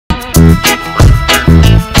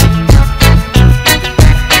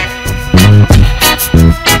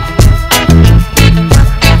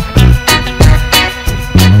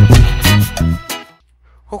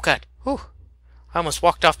Oh god. Whew. I almost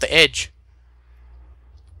walked off the edge.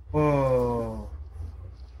 Whoa.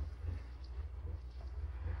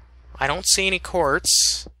 I don't see any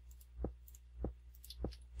quartz.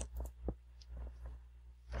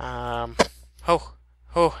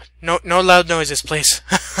 Oh, no loud noises, please.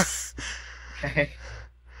 Okay.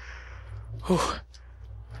 Whew.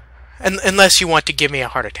 Unless you want to give me a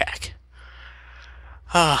heart attack.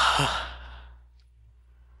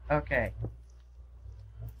 Okay.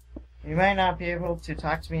 You might not be able to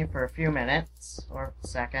talk to me for a few minutes or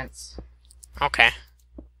seconds. Okay.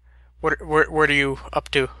 What are you up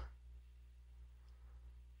to?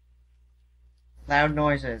 Loud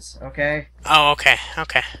noises, okay? Oh, okay.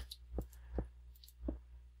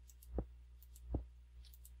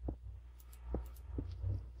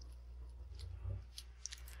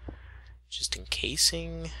 Just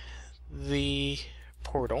encasing the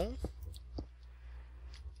portal.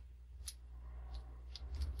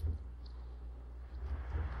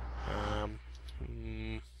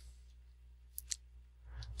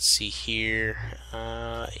 Let's see here.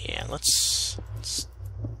 Yeah, let's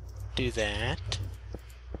do that.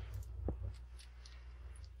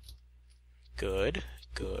 Good.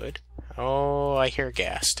 Oh, I hear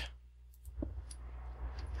ghast.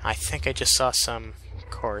 I think I just saw some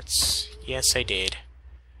quartz. Yes, I did.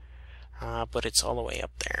 But it's all the way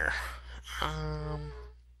up there.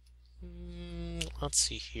 Let's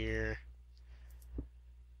see here.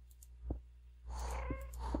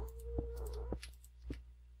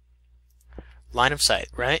 Line of sight,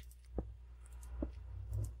 right?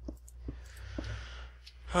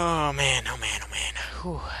 Oh man.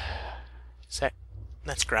 Whew.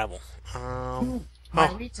 That's gravel.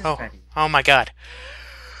 My meat is ready. Oh my god.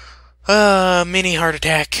 Mini heart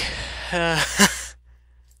attack. Let's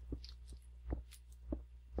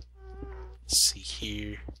see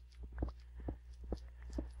here.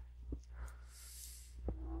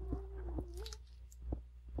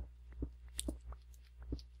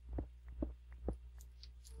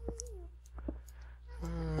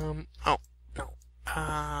 Oh, no.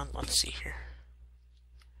 Let's see here.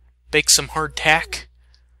 Bake some hardtack.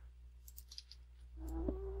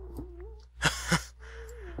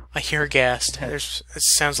 I hear ghast. It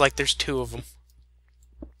sounds like there's two of them.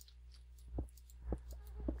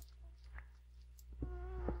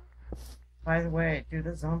 By the way, do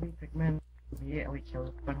the zombie pigmen immediately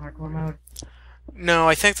kill in hardcore mode? No,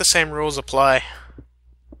 I think the same rules apply.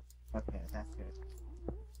 Okay, that's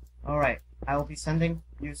good. Alright, I will be sending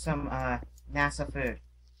you some NASA food.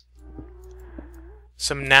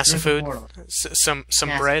 Some NASA food? Some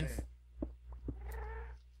NASA bread? Food.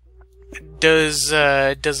 Does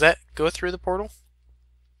that go through the portal?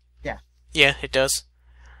 Yeah. Yeah, it does.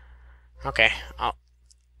 Okay.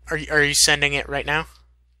 Are you sending it right now?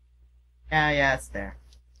 Yeah, it's there.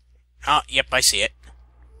 Oh, yep, I see it.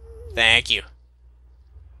 Thank you.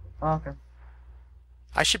 Welcome.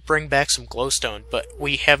 I should bring back some glowstone, but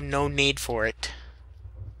we have no need for it.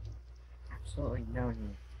 Absolutely no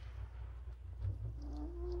need.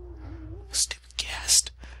 Stupid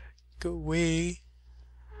ghast. Go away.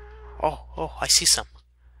 Oh, I see some.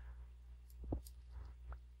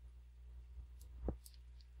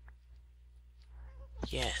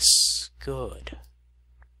 Yes, good.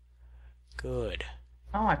 Good.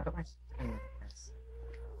 Oh, I put my in this.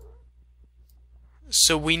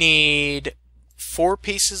 So we need 4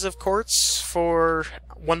 pieces of quartz for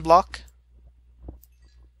 1 block?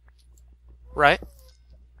 Right?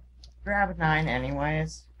 Grab 9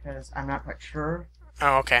 anyways, because I'm not quite sure.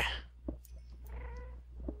 Oh, okay.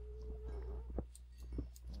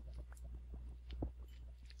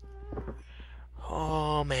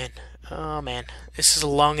 Oh man. This is a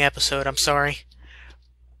long episode, I'm sorry.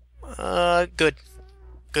 Good.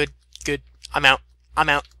 I'm out.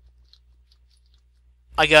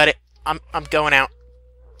 I got it. I'm going out.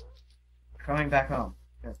 Coming back home.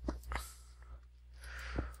 Good.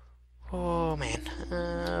 Oh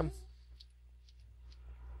man.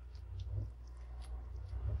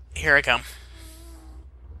 Here I come.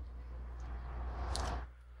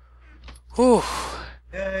 Whew.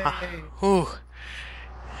 Yay. Whew.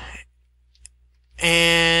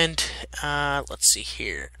 And let's see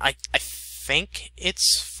here. I think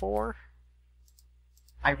it's 4.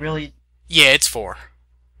 Yeah, it's 4.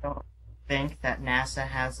 Don't think that NASA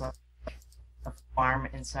has a farm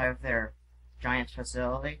inside of their giant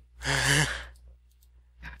facility.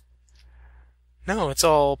 No, it's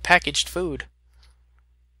all packaged food.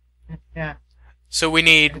 Yeah. So we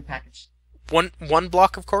need Prepackaged. one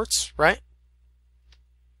block of quartz, right?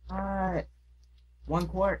 1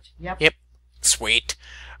 quart. Yep. Yep. Sweet.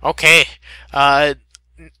 Okay.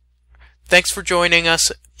 Thanks for joining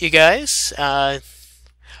us, you guys.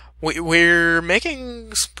 We're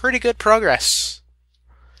making some pretty good progress.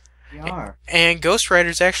 We are. And Ghost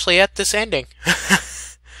Rider's actually at this ending.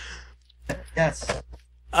 Yes.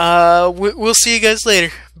 We'll see you guys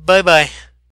later. Bye-bye.